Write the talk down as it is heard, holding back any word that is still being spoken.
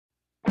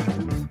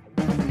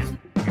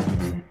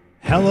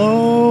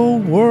Hello,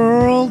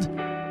 world,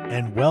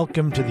 and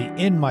welcome to the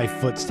In My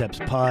Footsteps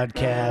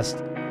podcast.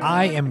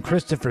 I am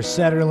Christopher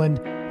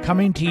Setterland,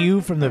 coming to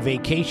you from the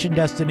vacation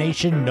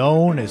destination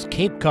known as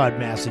Cape Cod,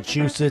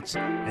 Massachusetts,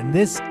 and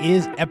this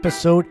is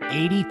episode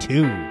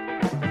 82.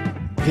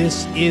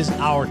 This is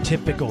our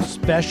typical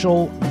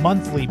special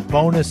monthly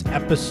bonus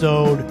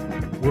episode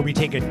where we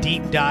take a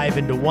deep dive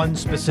into one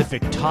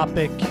specific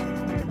topic.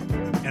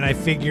 And I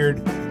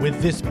figured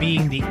with this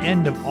being the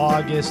end of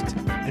August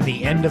and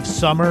the end of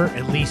summer,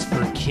 at least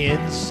for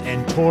kids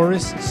and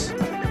tourists,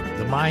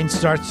 the mind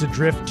starts to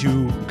drift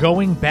to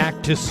going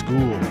back to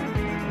school.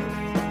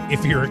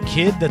 If you're a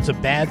kid, that's a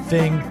bad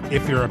thing.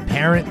 If you're a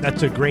parent,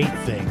 that's a great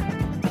thing.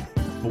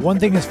 But one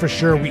thing is for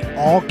sure, we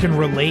all can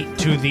relate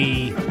to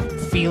the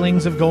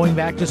feelings of going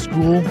back to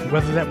school,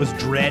 whether that was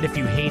dread if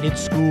you hated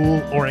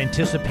school or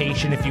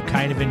anticipation if you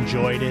kind of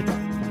enjoyed it.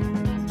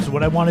 So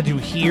what I want to do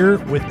here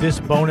with this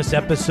bonus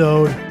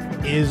episode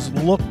is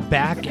look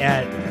back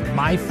at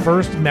my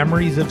first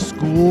memories of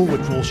school,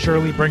 which will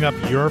surely bring up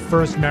your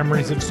first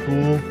memories of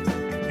school,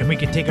 and we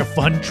can take a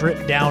fun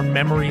trip down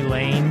memory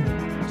lane.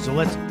 So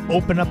let's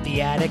open up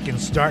the attic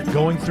and start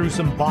going through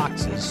some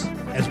boxes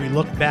as we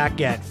look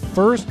back at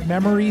first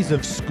memories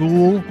of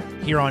school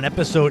here on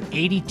episode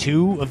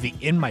 82 of the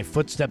In My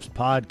Footsteps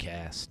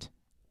podcast.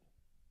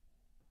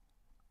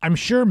 I'm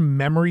sure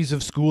memories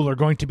of school are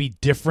going to be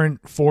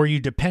different for you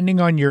depending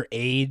on your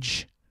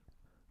age.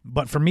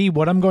 But for me,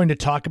 what I'm going to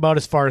talk about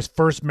as far as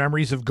first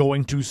memories of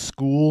going to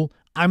school,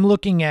 I'm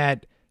looking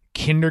at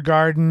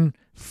kindergarten,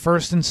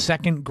 first and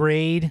second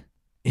grade.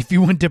 If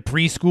you went to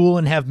preschool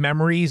and have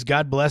memories,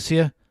 God bless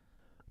you.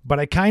 But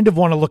I kind of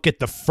want to look at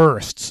the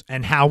firsts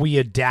and how we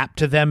adapt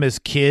to them as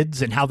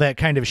kids and how that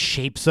kind of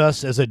shapes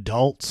us as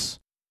adults.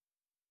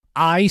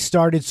 I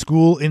started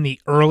school in the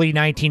early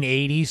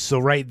 1980s, so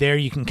right there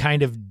you can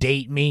kind of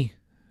date me.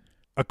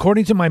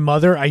 According to my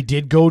mother, I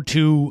did go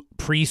to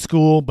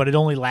preschool, but it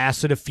only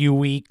lasted a few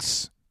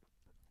weeks.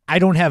 I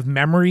don't have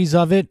memories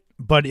of it,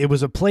 but it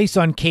was a place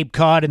on Cape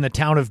Cod in the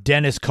town of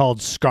Dennis called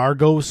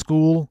Scargo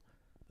School.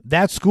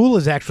 That school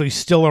is actually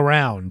still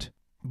around,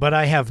 but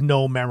I have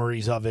no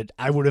memories of it.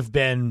 I would have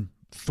been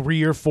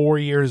 3 or 4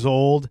 years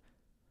old.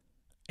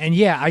 And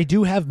yeah, I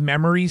do have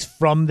memories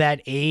from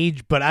that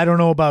age, but I don't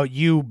know about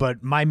you,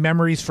 but my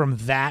memories from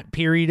that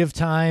period of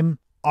time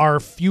are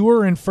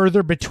fewer and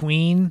further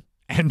between,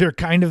 and they're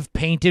kind of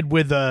painted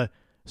with a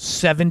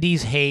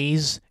 70s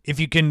haze. If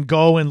you can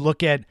go and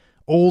look at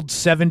old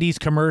 70s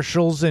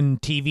commercials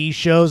and TV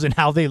shows and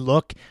how they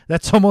look,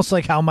 that's almost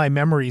like how my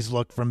memories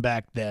look from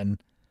back then.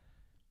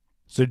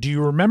 So do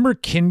you remember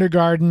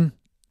kindergarten?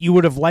 You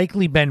would have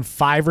likely been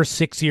 5 or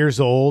 6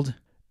 years old.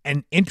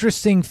 An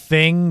interesting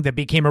thing that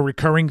became a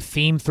recurring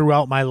theme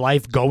throughout my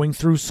life going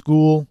through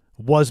school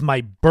was my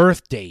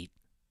birth date.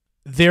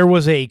 There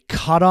was a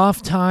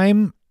cutoff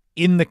time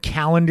in the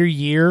calendar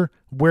year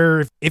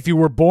where if you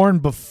were born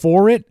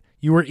before it,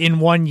 you were in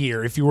 1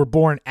 year. If you were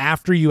born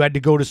after, you had to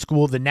go to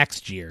school the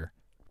next year.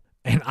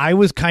 And I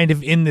was kind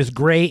of in this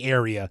gray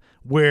area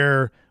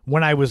where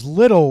when I was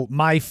little,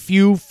 my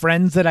few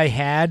friends that I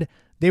had,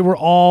 they were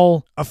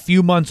all a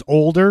few months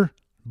older,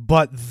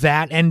 but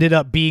that ended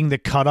up being the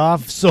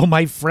cutoff. So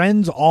my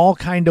friends all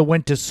kind of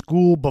went to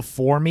school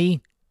before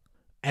me.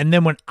 And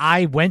then when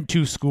I went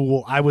to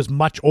school, I was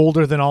much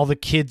older than all the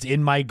kids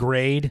in my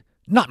grade.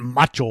 Not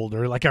much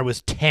older, like I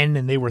was 10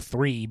 and they were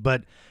 3,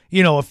 but,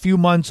 you know, a few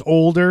months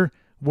older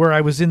where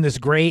I was in this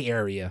gray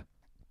area.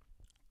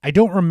 I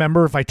don't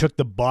remember if I took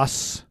the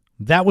bus.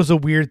 That was a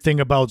weird thing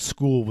about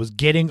school, was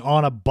getting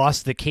on a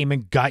bus that came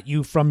and got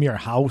you from your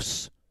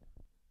house.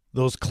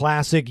 Those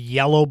classic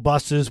yellow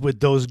buses with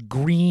those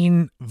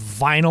green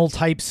vinyl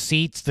type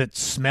seats that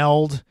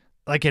smelled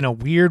like in a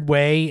weird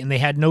way, and they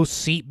had no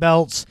seat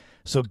belts.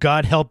 So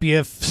God help you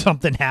if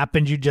something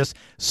happened, you just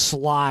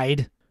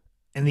slide.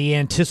 And the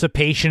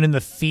anticipation and the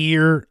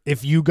fear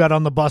if you got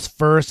on the bus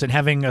first and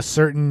having a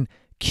certain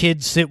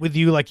kid sit with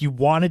you like you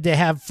wanted to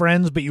have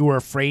friends, but you were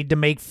afraid to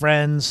make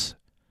friends.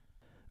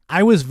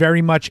 I was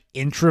very much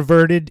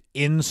introverted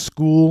in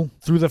school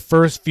through the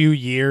first few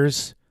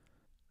years.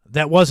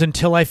 That was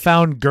until I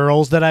found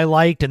girls that I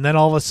liked, and then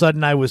all of a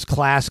sudden I was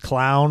class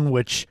clown,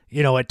 which,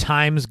 you know, at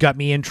times got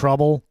me in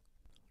trouble.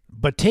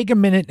 But take a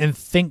minute and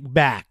think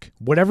back.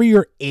 Whatever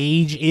your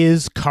age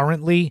is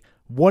currently,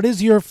 what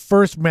is your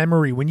first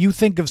memory when you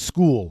think of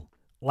school?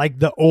 Like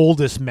the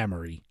oldest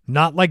memory.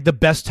 Not like the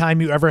best time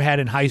you ever had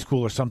in high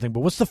school or something, but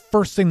what's the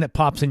first thing that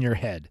pops in your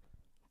head?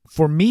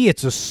 For me,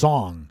 it's a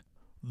song.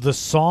 The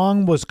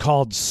song was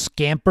called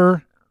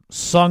Scamper,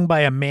 sung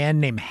by a man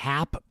named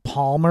Hap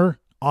Palmer,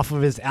 off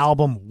of his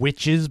album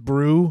Witch's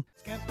Brew.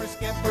 Scamper,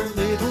 scamper,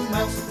 little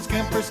mouse,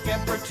 scamper,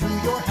 scamper to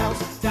your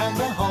house, down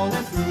the hall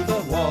and through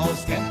the wall.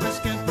 Scamper,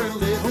 scamper,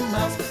 little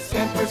mouse,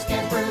 scamper,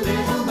 scamper,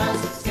 little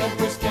mouse,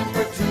 scamper,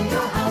 scamper to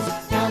your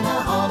house, down the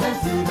hall and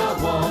through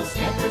the wall.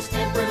 Scamper,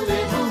 scamper,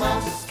 little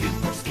mouse,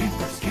 scamper,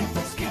 scamper, scamper,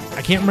 scamper.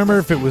 I can't remember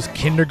if it was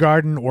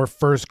kindergarten or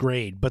first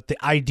grade, but the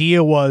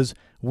idea was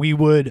we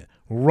would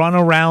run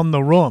around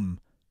the room.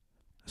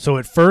 So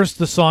at first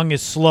the song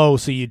is slow,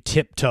 so you'd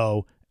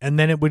tiptoe, and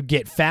then it would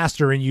get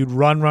faster and you'd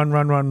run, run,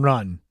 run, run,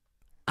 run.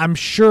 I'm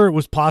sure it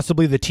was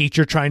possibly the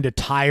teacher trying to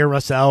tire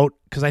us out,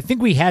 because I think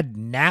we had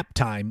nap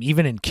time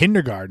even in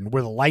kindergarten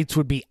where the lights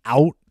would be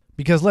out.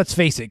 Because let's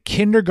face it,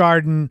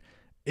 kindergarten,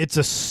 it's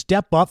a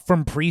step up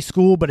from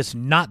preschool, but it's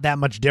not that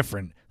much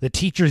different. The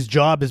teacher's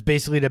job is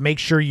basically to make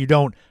sure you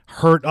don't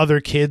hurt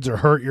other kids or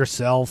hurt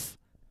yourself.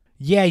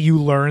 Yeah,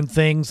 you learn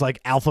things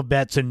like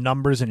alphabets and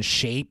numbers and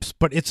shapes,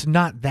 but it's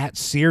not that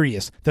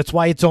serious. That's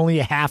why it's only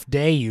a half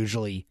day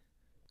usually.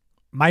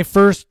 My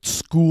first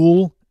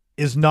school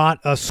is not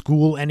a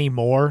school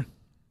anymore.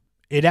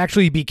 It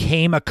actually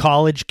became a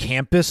college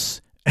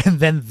campus,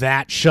 and then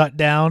that shut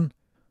down.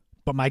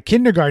 But my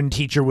kindergarten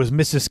teacher was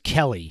Mrs.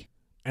 Kelly,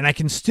 and I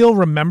can still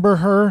remember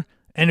her,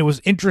 and it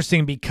was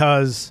interesting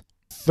because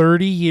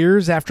 30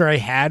 years after I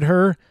had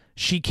her,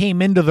 she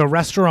came into the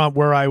restaurant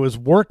where I was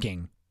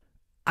working.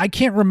 I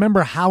can't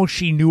remember how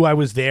she knew I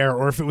was there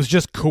or if it was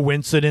just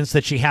coincidence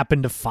that she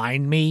happened to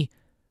find me,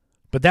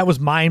 but that was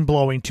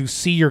mind-blowing to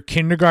see your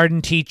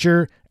kindergarten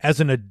teacher as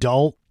an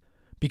adult.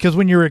 Because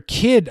when you're a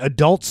kid,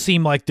 adults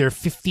seem like they're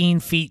 15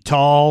 feet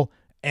tall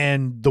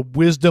and the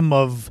wisdom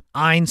of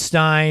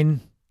Einstein.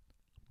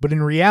 But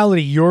in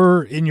reality,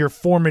 you're in your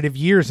formative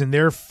years and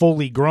they're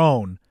fully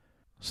grown.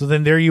 So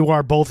then there you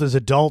are both as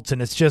adults,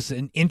 and it's just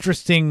an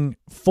interesting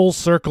full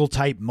circle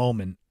type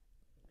moment.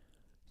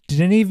 Did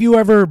any of you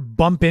ever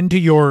bump into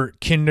your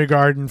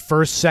kindergarten,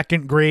 first,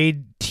 second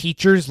grade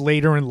teachers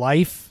later in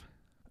life?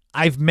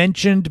 I've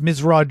mentioned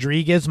Ms.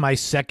 Rodriguez, my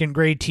second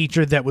grade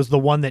teacher, that was the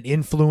one that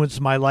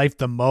influenced my life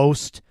the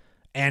most,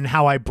 and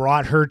how I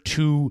brought her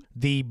to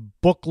the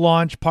book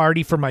launch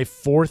party for my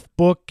fourth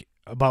book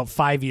about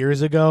 5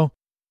 years ago.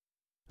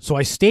 So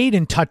I stayed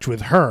in touch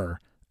with her,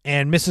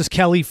 and Mrs.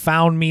 Kelly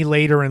found me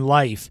later in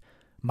life.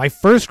 My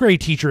first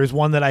grade teacher is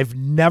one that I've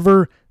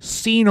never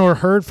seen or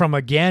heard from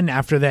again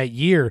after that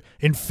year.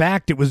 In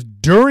fact, it was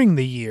during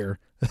the year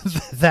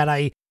that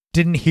I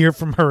didn't hear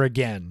from her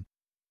again.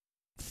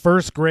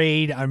 First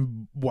grade,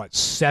 I'm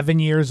 7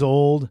 years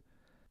old.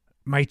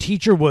 My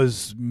teacher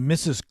was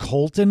Mrs.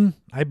 Colton,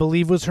 I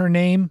believe was her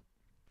name.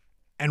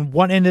 And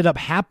what ended up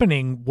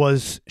happening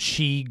was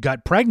she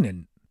got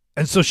pregnant.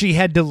 And so she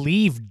had to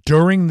leave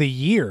during the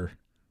year.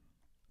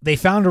 They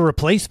found a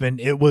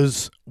replacement. It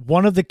was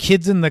one of the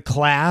kids in the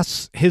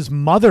class. His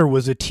mother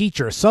was a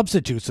teacher, a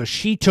substitute, so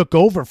she took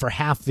over for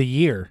half the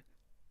year.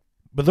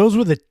 But those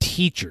were the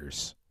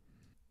teachers.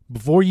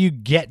 Before you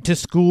get to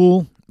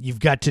school, you've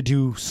got to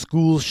do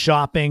school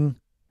shopping.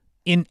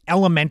 In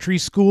elementary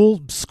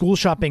school, school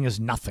shopping is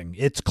nothing.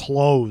 It's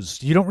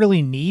closed. You don't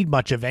really need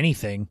much of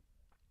anything.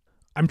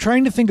 I'm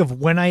trying to think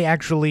of when I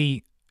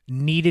actually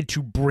needed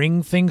to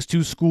bring things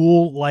to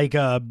school, like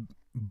a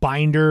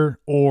binder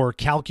or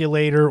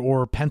calculator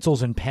or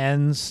pencils and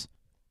pens.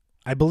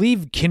 I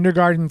believe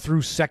kindergarten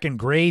through second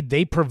grade,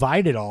 they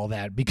provided all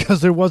that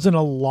because there wasn't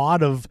a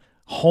lot of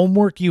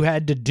homework you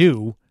had to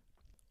do.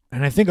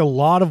 And I think a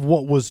lot of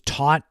what was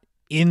taught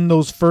in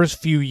those first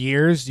few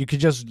years, you could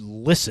just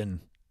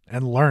listen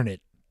and learn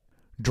it.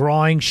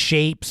 Drawing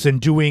shapes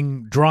and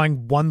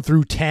drawing 1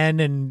 through 10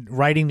 and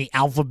writing the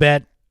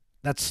alphabet,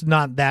 that's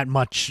not that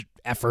much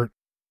effort.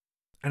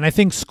 And I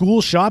think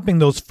school shopping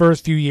those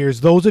first few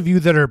years, those of you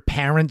that are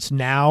parents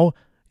now,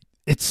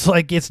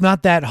 it's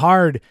not that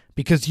hard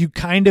because you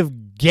kind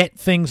of get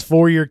things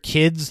for your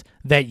kids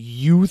that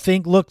you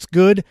think looks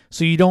good.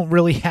 So you don't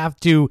really have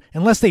to,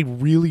 unless they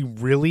really,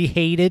 really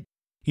hate it,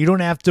 you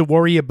don't have to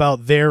worry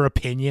about their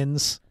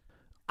opinions.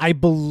 I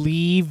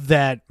believe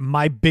that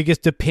my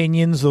biggest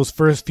opinions those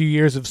first few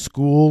years of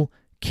school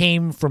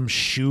came from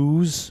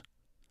shoes.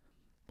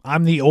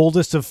 I'm the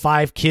oldest of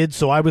 5 kids,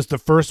 so I was the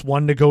first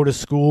one to go to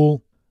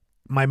school.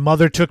 My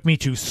mother took me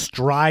to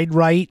Stride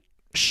Right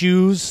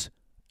shoes,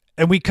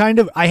 and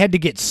I had to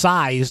get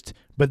sized,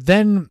 but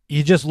then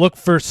you just look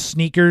for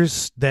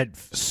sneakers that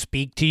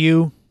speak to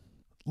you.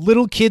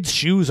 Little kids'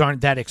 shoes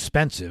aren't that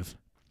expensive.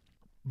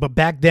 But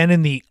back then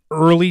in the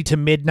early to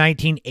mid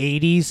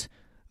 1980s,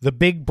 the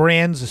big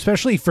brands,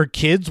 especially for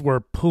kids, were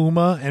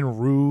Puma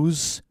and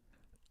Ruse.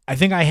 I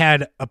think I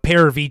had a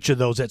pair of each of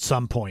those at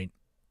some point.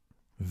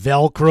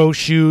 Velcro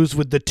shoes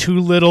with the 2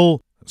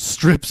 little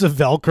strips of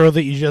Velcro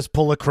that you just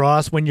pull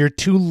across. When you're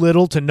too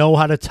little to know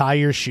how to tie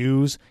your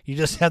shoes, you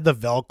just had the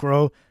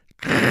Velcro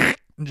and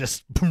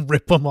just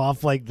rip them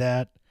off like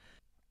that.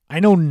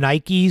 I know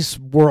Nikes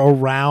were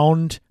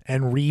around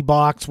and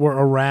Reeboks were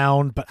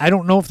around, but I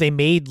don't know if they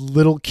made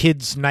little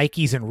kids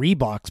Nikes and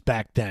Reeboks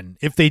back then.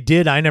 If they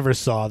did, I never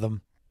saw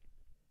them.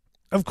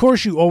 Of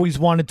course, you always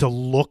wanted to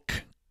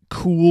look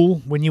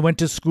cool when you went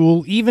to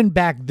school. Even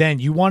back then,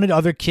 you wanted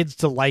other kids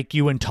to like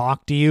you and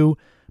talk to you.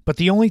 But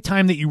the only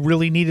time that you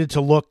really needed to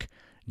look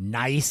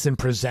nice and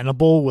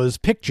presentable was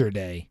picture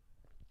day.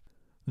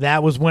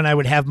 That was when I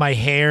would have my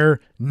hair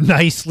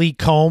nicely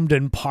combed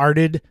and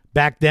parted,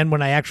 back then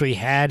when I actually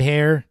had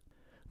hair.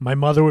 My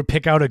mother would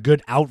pick out a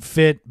good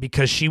outfit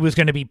because she was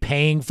going to be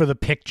paying for the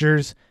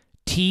pictures.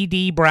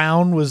 TD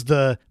Brown was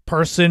the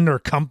person or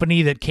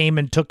company that came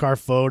and took our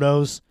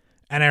photos.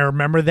 And I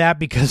remember that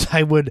because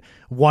I would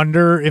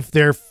wonder if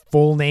their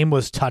full name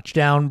was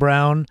Touchdown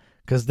Brown,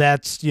 because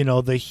that's,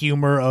 the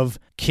humor of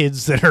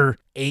kids that are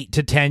 8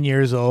 to 10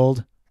 years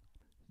old.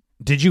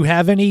 Did you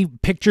have any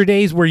picture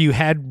days where you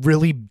had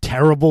really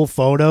terrible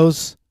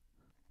photos?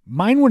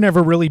 Mine were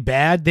never really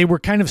bad. They were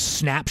kind of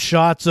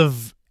snapshots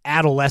of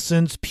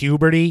adolescence,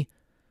 puberty,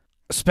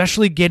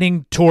 especially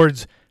getting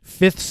towards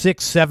 5th,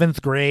 6th,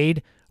 7th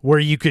grade, where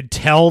you could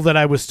tell that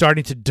I was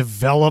starting to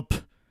develop.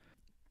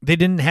 They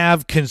didn't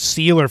have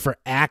concealer for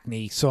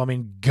acne, so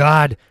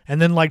God.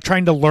 And then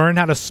trying to learn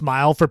how to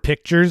smile for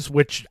pictures,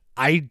 which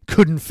I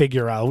couldn't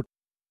figure out.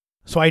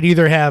 So I'd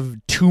either have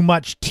too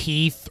much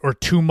teeth or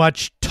too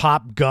much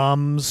top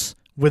gums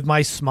with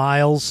my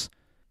smiles.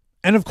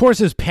 And of course,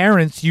 as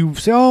parents, you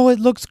say, oh, it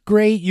looks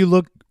great, you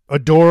look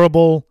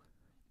adorable.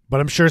 But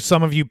I'm sure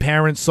some of you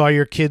parents saw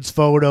your kids'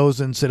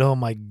 photos and said, oh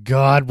my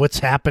God, what's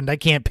happened? I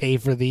can't pay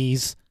for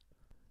these.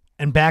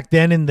 And back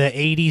then in the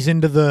 80s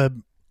into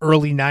the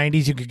early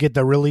 90s, you could get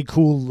the really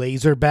cool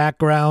laser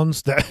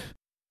backgrounds that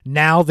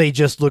now they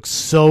just look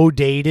so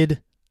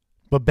dated.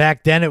 But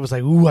back then it was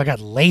like, ooh, I got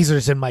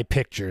lasers in my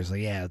pictures.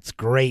 Yeah, it's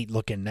great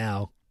looking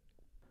now.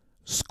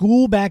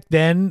 School back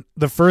then,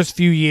 the first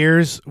few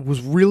years,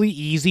 was really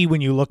easy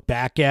when you look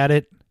back at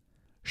it.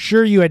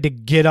 Sure, you had to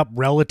get up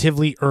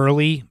relatively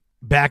early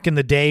back in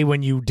the day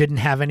when you didn't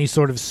have any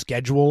sort of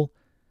schedule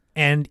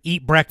and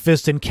eat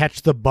breakfast and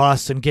catch the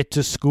bus and get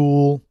to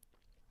school.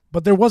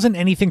 But there wasn't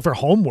anything for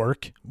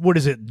homework. What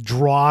is it?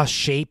 Draw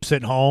shapes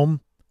at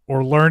home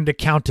or learn to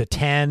count to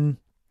 10.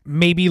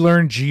 Maybe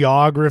learn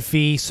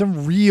geography,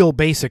 some real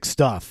basic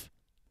stuff.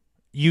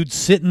 You'd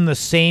sit in the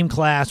same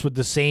class with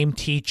the same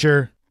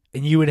teacher,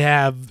 and you would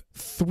have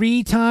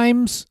 3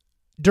 times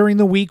during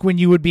the week when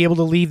you would be able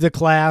to leave the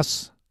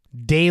class.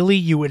 Daily,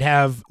 you would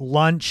have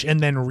lunch and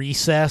then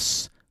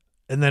recess,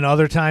 and then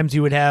other times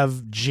you would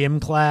have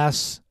gym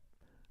class.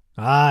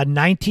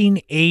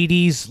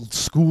 1980s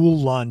school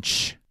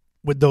lunch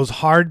with those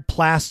hard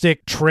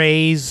plastic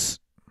trays.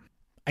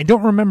 I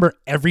don't remember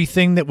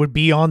everything that would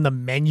be on the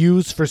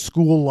menus for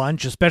school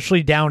lunch,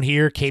 especially down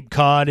here, Cape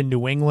Cod and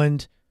New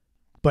England.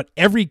 But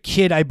every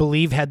kid, I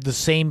believe, had the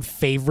same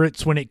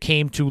favorites when it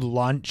came to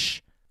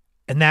lunch.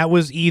 And that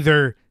was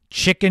either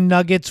chicken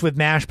nuggets with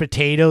mashed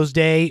potatoes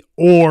day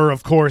or,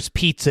 of course,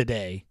 pizza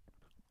day.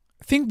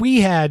 I think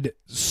we had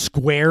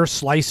square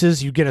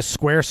slices. You get a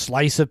square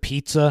slice of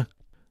pizza.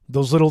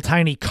 Those little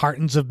tiny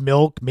cartons of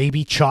milk,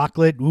 maybe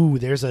chocolate. Ooh,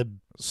 there's a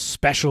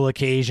special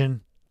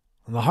occasion.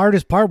 And the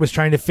hardest part was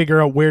trying to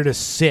figure out where to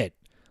sit.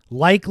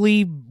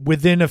 Likely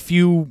within a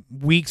few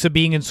weeks of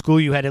being in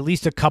school, you had at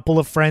least a couple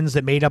of friends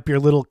that made up your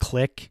little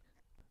clique.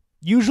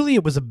 Usually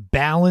it was a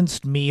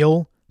balanced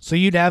meal, so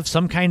you'd have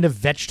some kind of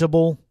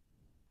vegetable,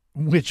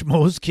 which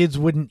most kids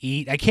wouldn't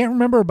eat. I can't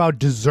remember about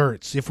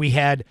desserts, if we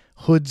had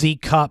Hoodsy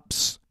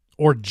cups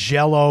or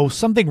Jell-O,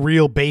 something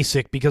real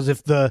basic, because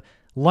if the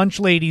lunch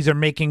ladies are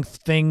making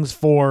things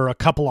for a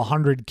couple of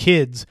hundred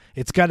kids,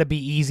 it's got to be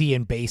easy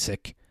and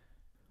basic.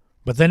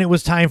 But then it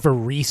was time for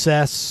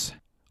recess,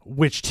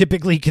 which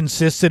typically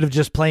consisted of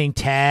just playing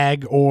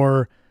tag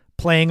or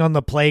playing on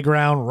the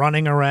playground,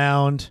 running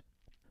around.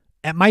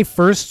 At my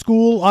first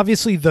school,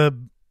 obviously the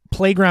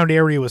playground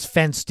area was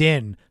fenced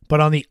in,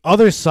 but on the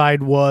other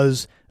side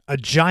was a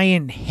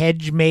giant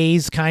hedge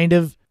maze kind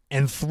of,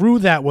 and through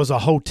that was a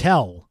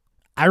hotel.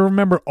 I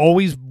remember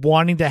always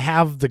wanting to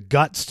have the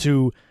guts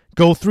to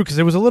go through, because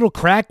there was a little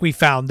crack we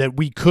found that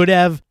we could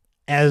have,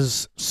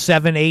 as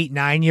 7, 8,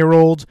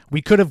 9-year-olds,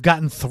 we could have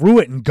gotten through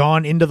it and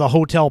gone into the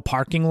hotel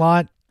parking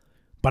lot.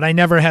 But I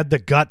never had the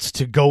guts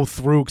to go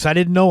through because I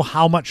didn't know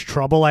how much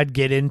trouble I'd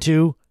get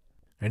into.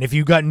 And if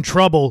you got in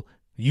trouble,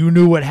 you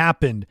knew what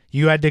happened.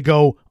 You had to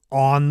go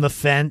on the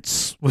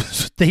fence,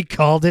 was what they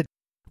called it.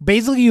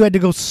 Basically, you had to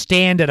go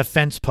stand at a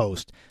fence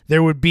post.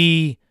 There would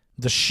be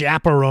the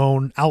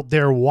chaperone out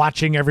there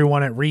watching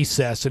everyone at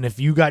recess. And if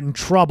you got in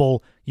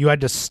trouble, you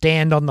had to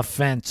stand on the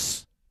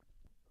fence.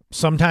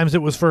 Sometimes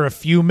it was for a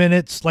few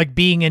minutes, like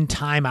being in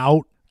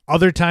timeout.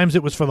 Other times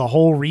it was for the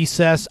whole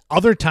recess.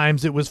 Other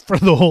times it was for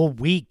the whole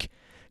week.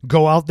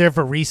 Go out there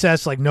for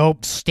recess, like,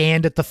 nope,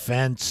 stand at the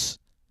fence.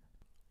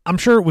 I'm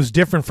sure it was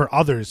different for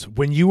others.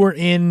 When you were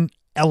in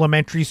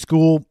elementary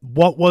school,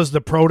 what was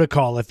the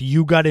protocol? If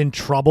you got in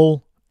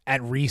trouble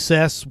at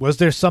recess, was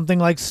there something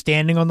like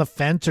standing on the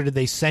fence, or did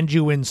they send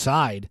you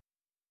inside?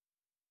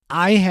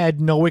 I had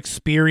no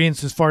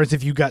experience as far as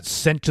if you got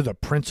sent to the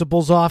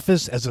principal's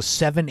office as a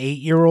 7,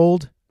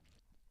 8-year-old.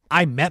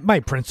 I met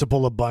my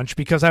principal a bunch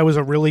because I was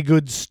a really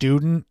good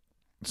student.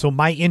 So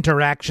my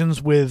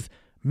interactions with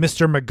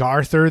Mr.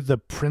 MacArthur, the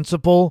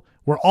principal,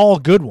 were all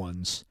good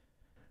ones.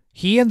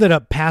 He ended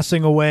up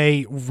passing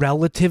away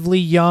relatively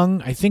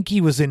young. I think he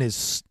was in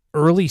his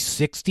early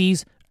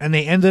 60s, and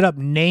they ended up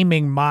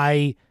naming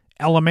my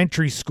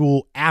elementary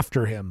school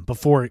after him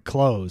before it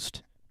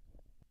closed.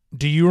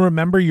 Do you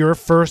remember your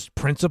first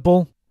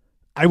principal?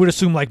 I would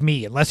assume like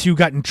me, unless you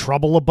got in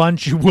trouble a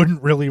bunch, you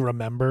wouldn't really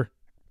remember.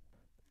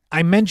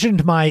 I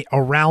mentioned my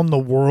around the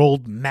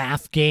world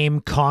math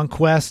game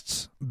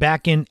conquests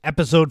back in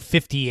episode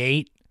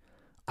 58.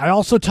 I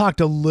also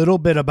talked a little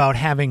bit about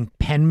having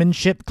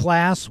penmanship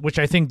class, which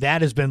I think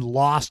that has been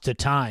lost to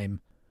time.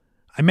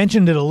 I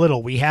mentioned it a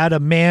little. We had a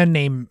man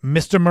named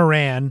Mr.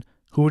 Moran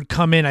who would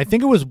come in, I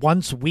think it was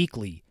once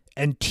weekly,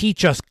 and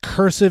teach us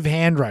cursive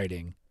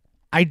handwriting.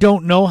 I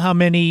don't know how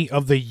many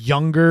of the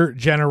younger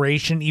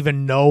generation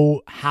even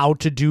know how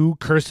to do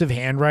cursive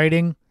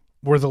handwriting,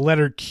 where the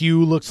letter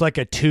Q looks like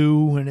a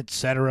 2 and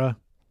etc.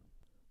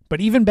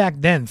 But even back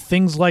then,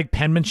 things like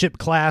penmanship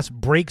class,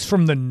 breaks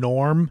from the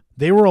norm,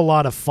 they were a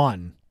lot of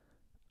fun.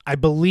 I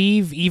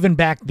believe even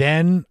back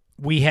then,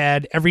 we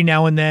had every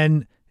now and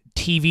then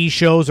TV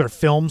shows or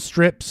film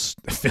strips.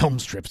 Film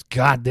strips,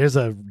 God, there's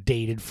a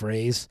dated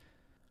phrase.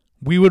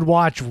 We would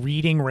watch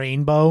Reading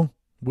Rainbow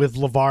with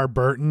LeVar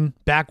Burton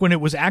back when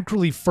it was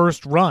actually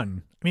first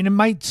run. I mean,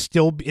 it's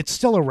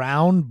still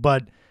around,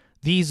 but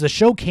the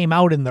show came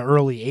out in the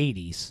early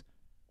 80s.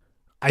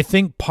 I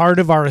think part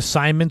of our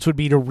assignments would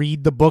be to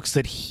read the books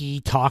that he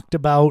talked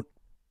about.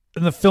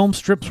 And the film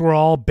strips were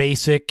all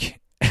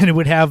basic, and it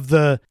would have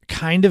the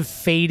kind of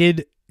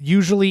faded,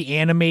 usually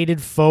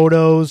animated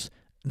photos.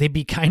 They'd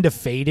be kind of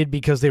faded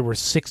because they were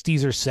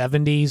 60s or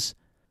 70s.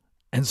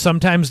 And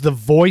sometimes the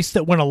voice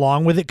that went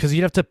along with it, because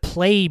you'd have to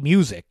play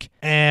music,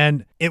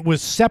 and it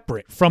was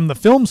separate from the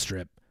film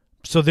strip.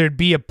 So there'd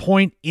be a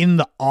point in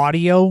the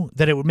audio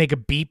that it would make a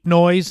beep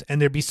noise,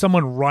 and there'd be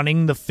someone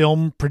running the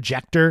film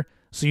projector.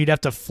 So you'd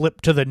have to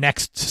flip to the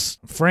next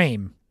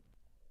frame.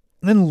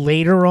 And then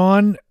later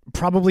on,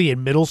 probably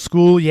in middle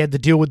school, you had to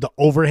deal with the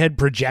overhead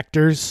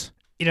projectors.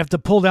 You'd have to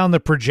pull down the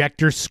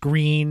projector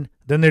screen.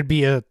 Then there'd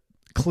be a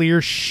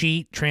clear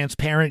sheet,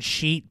 transparent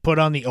sheet put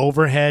on the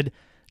overhead,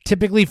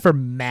 typically for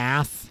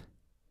math.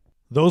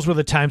 Those were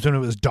the times when it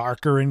was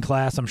darker in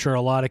class. I'm sure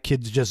a lot of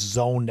kids just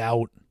zoned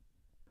out.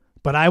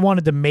 But I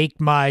wanted to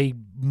make my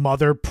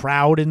mother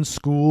proud in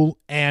school,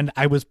 and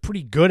I was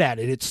pretty good at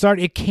it.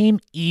 It came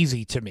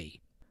easy to me.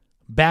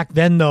 Back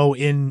then, though,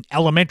 in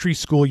elementary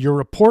school, your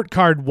report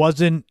card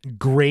wasn't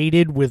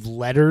graded with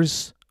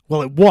letters.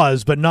 Well, it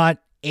was, but not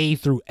A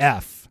through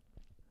F.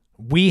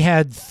 We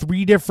had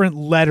 3 different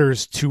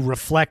letters to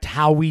reflect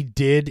how we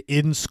did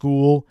in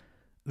school.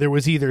 There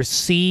was either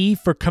C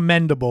for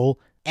commendable,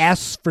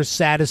 S for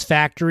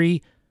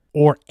satisfactory,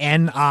 or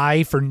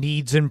NI for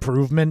needs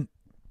improvement.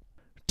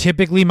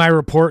 Typically, my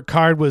report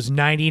card was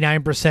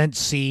 99%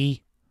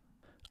 C.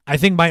 I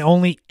think my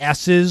only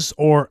S's,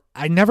 or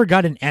I never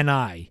got an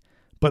NI,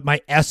 but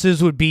my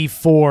S's would be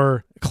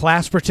for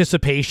class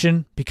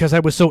participation because I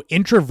was so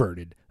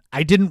introverted.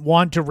 I didn't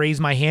want to raise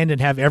my hand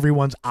and have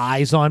everyone's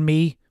eyes on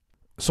me,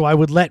 so I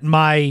would let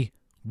my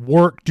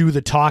work do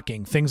the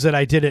talking. Things that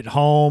I did at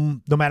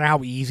home, no matter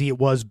how easy it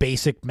was,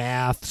 basic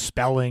math,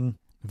 spelling,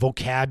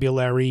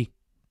 vocabulary.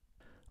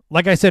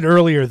 Like I said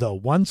earlier, though,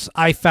 once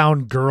I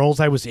found girls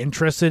I was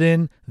interested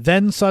in,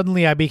 then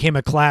suddenly I became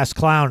a class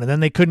clown, and then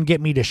they couldn't get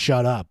me to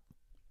shut up.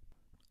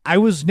 I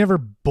was never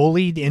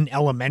bullied in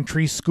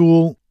elementary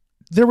school.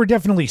 There were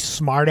definitely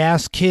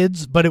smart-ass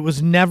kids, but it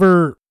was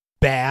never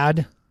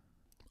bad.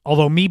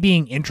 Although me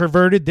being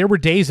introverted, there were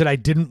days that I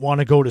didn't want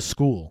to go to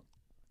school.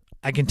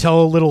 I can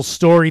tell a little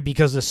story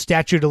because the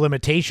statute of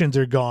limitations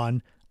are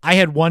gone. I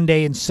had one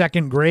day in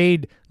 2nd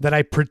grade that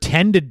I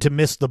pretended to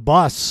miss the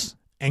bus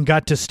and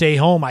got to stay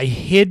home. I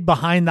hid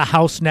behind the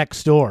house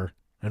next door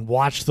and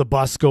watched the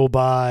bus go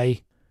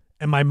by.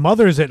 And my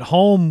mother's at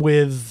home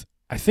with,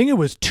 I think it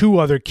was 2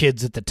 other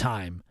kids at the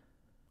time.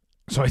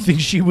 So I think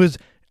she was,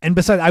 and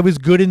besides, I was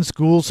good in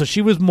school, so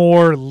she was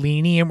more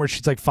lenient where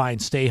she's like, fine,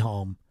 stay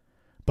home.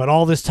 But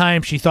all this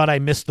time she thought I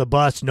missed the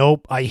bus.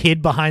 Nope, I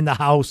hid behind the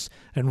house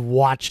and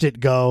watched it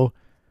go.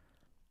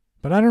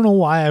 But I don't know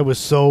why I was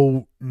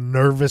so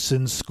nervous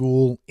in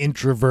school,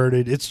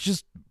 introverted. It's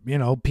just,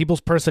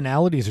 people's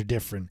personalities are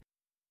different.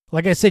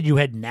 Like I said, you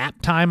had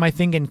nap time, I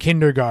think, in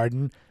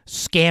kindergarten,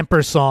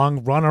 scamper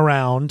song, run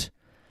around,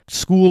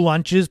 school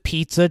lunches,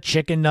 pizza,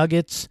 chicken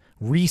nuggets,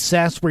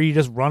 recess where you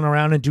just run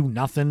around and do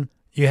nothing.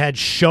 You had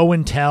show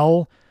and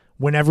tell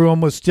when everyone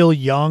was still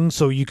young,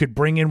 so you could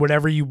bring in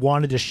whatever you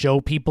wanted to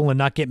show people and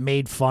not get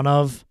made fun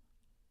of.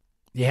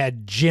 You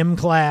had gym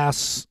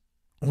class,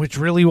 which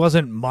really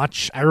wasn't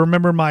much. I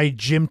remember my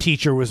gym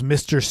teacher was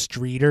Mr.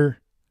 Streeter.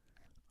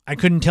 I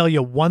couldn't tell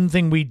you one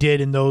thing we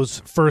did in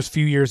those first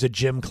few years of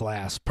gym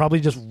class. Probably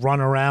just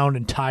run around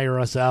and tire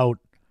us out.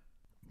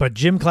 But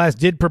gym class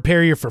did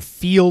prepare you for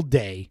field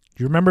day.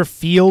 Do you remember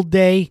field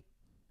day?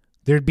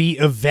 There'd be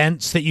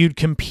events that you'd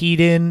compete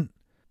in.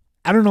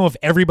 I don't know if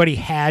everybody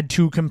had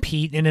to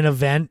compete in an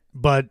event,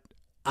 but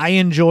I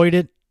enjoyed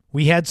it.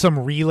 We had some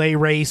relay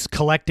race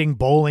collecting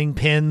bowling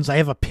pins. I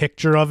have a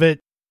picture of it.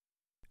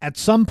 At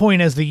some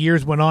point as the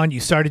years went on, you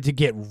started to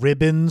get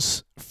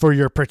ribbons for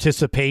your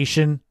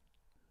participation.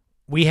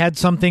 We had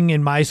something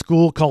in my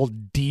school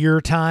called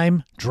Deer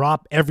Time,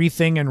 drop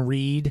everything and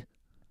read,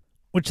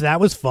 which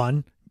that was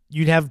fun.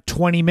 You'd have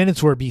 20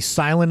 minutes where it'd be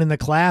silent in the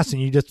class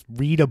and you just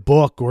read a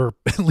book or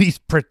at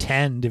least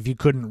pretend if you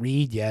couldn't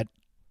read yet.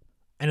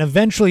 And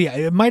eventually,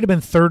 it might have been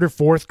 3rd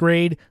or 4th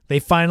grade, they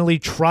finally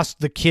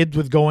trust the kids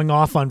with going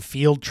off on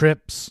field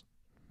trips.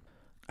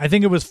 I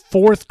think it was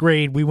 4th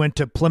grade, we went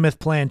to Plymouth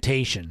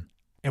Plantation.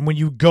 And when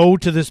you go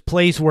to this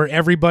place where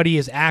everybody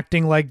is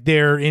acting like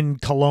they're in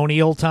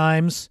colonial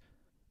times,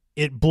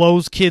 it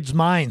blows kids'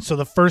 minds. So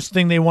the first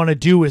thing they want to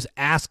do is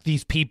ask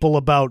these people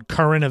about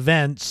current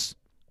events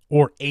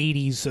or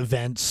 80s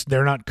events.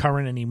 They're not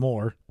current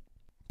anymore.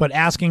 But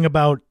asking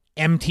about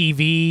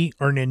MTV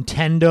or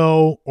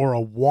Nintendo or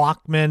a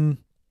Walkman,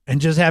 and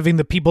just having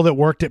the people that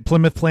worked at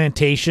Plymouth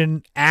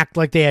Plantation act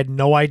like they had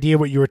no idea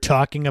what you were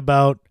talking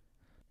about.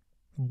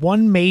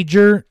 One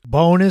major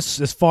bonus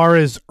as far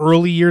as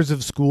early years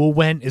of school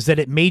went is that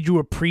it made you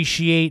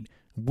appreciate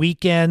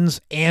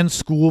weekends and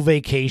school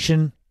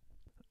vacation.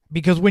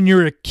 Because when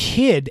you're a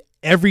kid,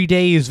 every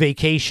day is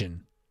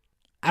vacation.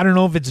 I don't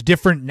know if it's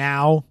different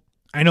now.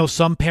 I know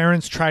some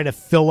parents try to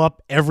fill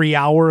up every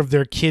hour of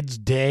their kid's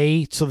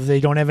day so that they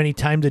don't have any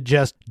time to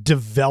just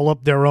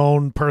develop their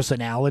own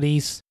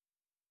personalities.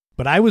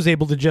 But I was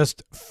able to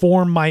just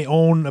form my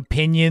own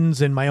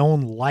opinions and my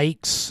own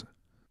likes.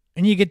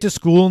 And you get to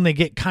school and they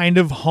get kind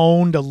of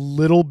honed a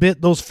little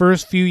bit those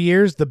first few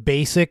years, the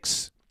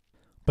basics.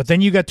 But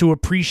then you got to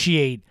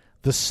appreciate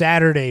the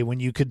Saturday when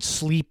you could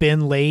sleep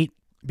in late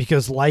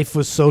because life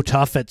was so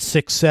tough at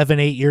 6, 7,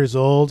 8 years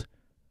old.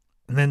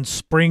 And then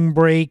spring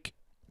break,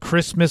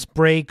 Christmas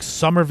break,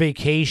 summer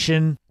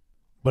vacation.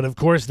 But of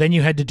course, then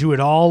you had to do it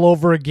all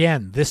over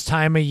again. This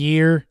time of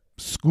year,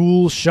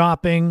 school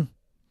shopping.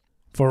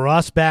 For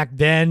us back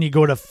then, you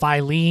go to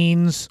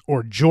Filene's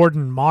or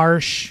Jordan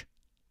Marsh.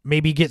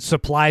 Maybe get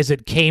supplies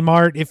at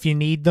Kmart if you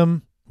need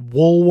them.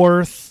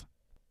 Woolworth.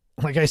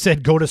 Like I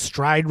said, go to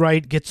Stride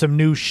Rite, get some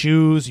new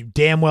shoes. You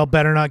damn well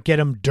better not get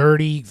them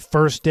dirty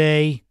first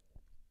day.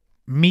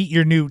 Meet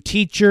your new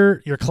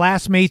teacher, your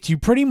classmates. You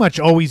pretty much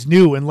always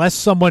knew, unless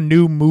someone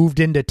new moved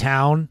into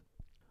town.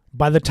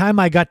 By the time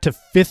I got to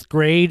 5th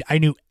grade, I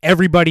knew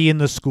everybody in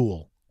the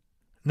school.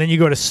 And then you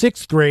go to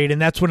 6th grade,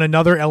 and that's when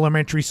another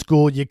elementary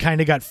school, you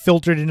kind of got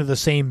filtered into the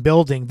same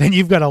building. Then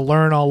you've got to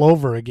learn all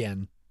over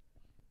again.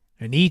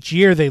 And each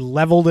year they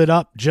leveled it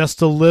up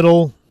just a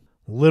little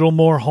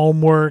more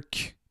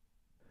homework.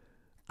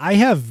 I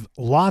have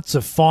lots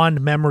of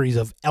fond memories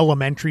of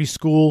elementary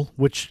school,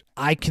 which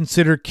I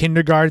consider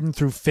kindergarten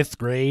through 5th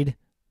grade.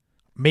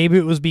 Maybe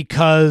it was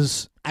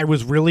because I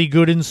was really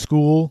good in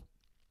school.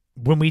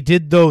 When we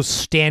did those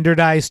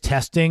standardized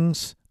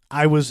testings,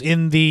 I was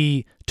in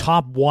the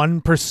top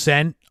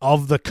 1%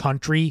 of the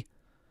country,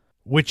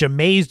 which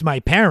amazed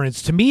my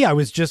parents. To me, I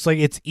was just like,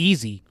 it's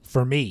easy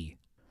for me.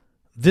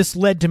 This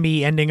led to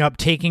me ending up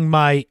taking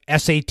my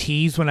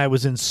SATs when I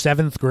was in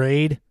 7th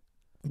grade,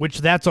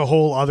 which that's a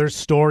whole other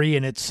story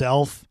in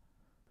itself.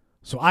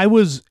 So I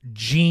was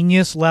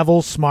genius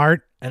level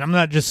smart, and I'm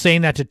not just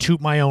saying that to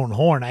toot my own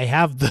horn. I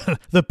have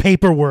the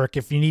paperwork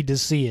if you need to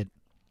see it.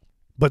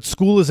 But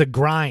school is a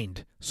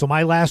grind. So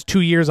my last 2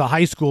 years of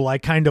high school, I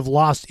kind of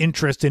lost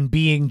interest in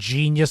being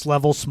genius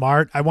level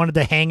smart. I wanted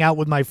to hang out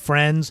with my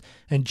friends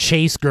and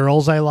chase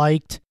girls I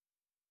liked.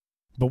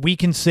 But we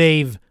can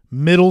save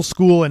middle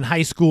school and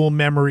high school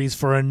memories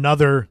for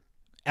another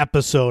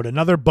episode,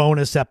 another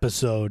bonus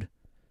episode.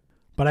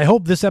 But I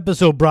hope this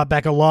episode brought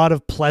back a lot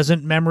of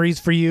pleasant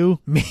memories for you,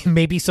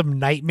 maybe some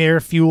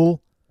nightmare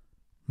fuel.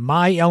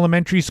 My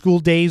elementary school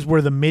days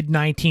were the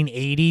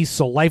mid-1980s,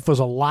 so life was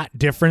a lot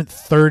different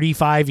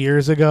 35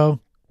 years ago.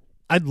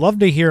 I'd love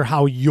to hear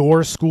how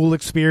your school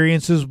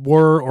experiences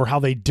were or how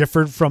they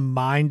differed from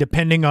mine,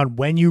 depending on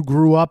when you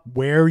grew up,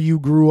 where you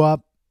grew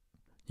up.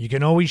 You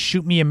can always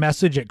shoot me a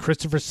message at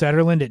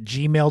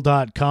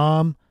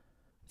christophersutherland@gmail.com.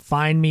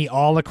 Find me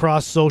all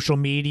across social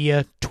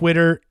media,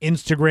 Twitter,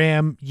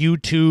 Instagram,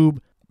 YouTube,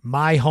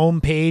 my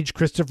homepage,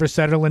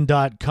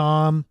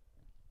 christophersutherland.com.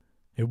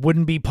 It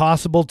wouldn't be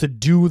possible to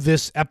do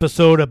this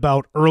episode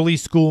about early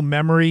school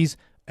memories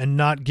and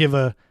not give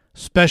a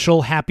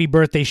special happy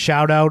birthday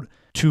shout out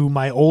to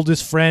my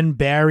oldest friend,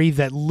 Barry,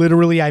 that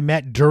literally I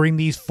met during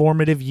these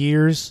formative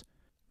years.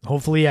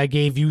 Hopefully I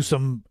gave you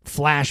some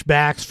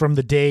flashbacks from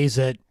the days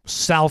at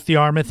South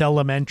Yarmouth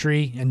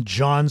Elementary and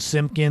John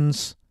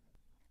Simpkins.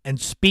 And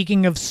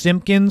speaking of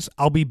Simpkins,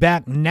 I'll be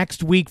back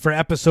next week for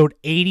episode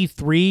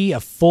 83, a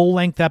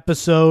full-length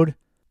episode.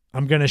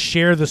 I'm going to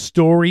share the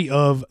story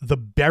of the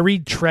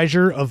buried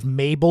treasure of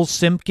Mabel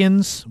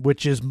Simpkins,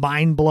 which is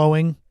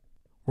mind-blowing.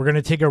 We're going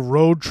to take a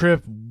road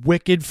trip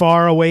wicked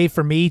far away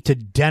from me to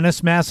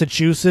Dennis,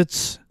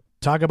 Massachusetts.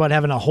 Talk about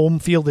having a home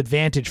field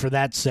advantage for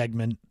that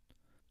segment.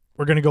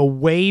 We're going to go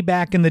way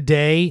back in the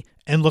day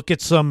and look at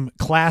some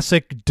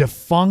classic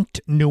defunct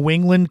New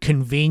England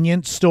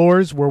convenience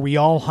stores where we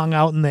all hung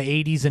out in the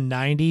 80s and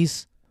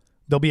 90s.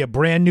 There'll be a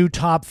brand new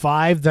top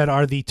 5 that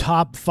are the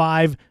top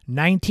 5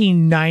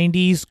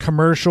 1990s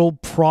commercial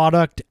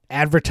product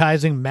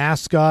advertising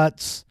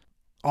mascots.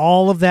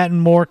 All of that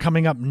and more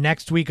coming up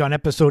next week on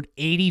episode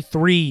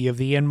 83 of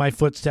the In My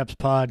Footsteps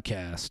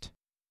podcast.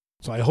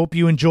 So I hope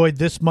you enjoyed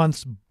this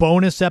month's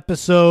bonus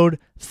episode.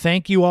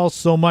 Thank you all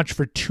so much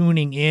for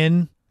tuning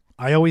in.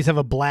 I always have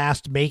a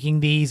blast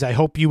making these. I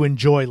hope you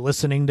enjoy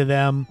listening to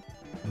them.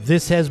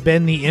 This has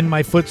been the In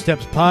My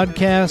Footsteps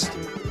podcast.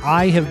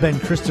 I have been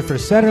Christopher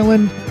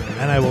Setterland,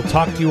 and I will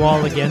talk to you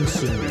all again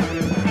soon.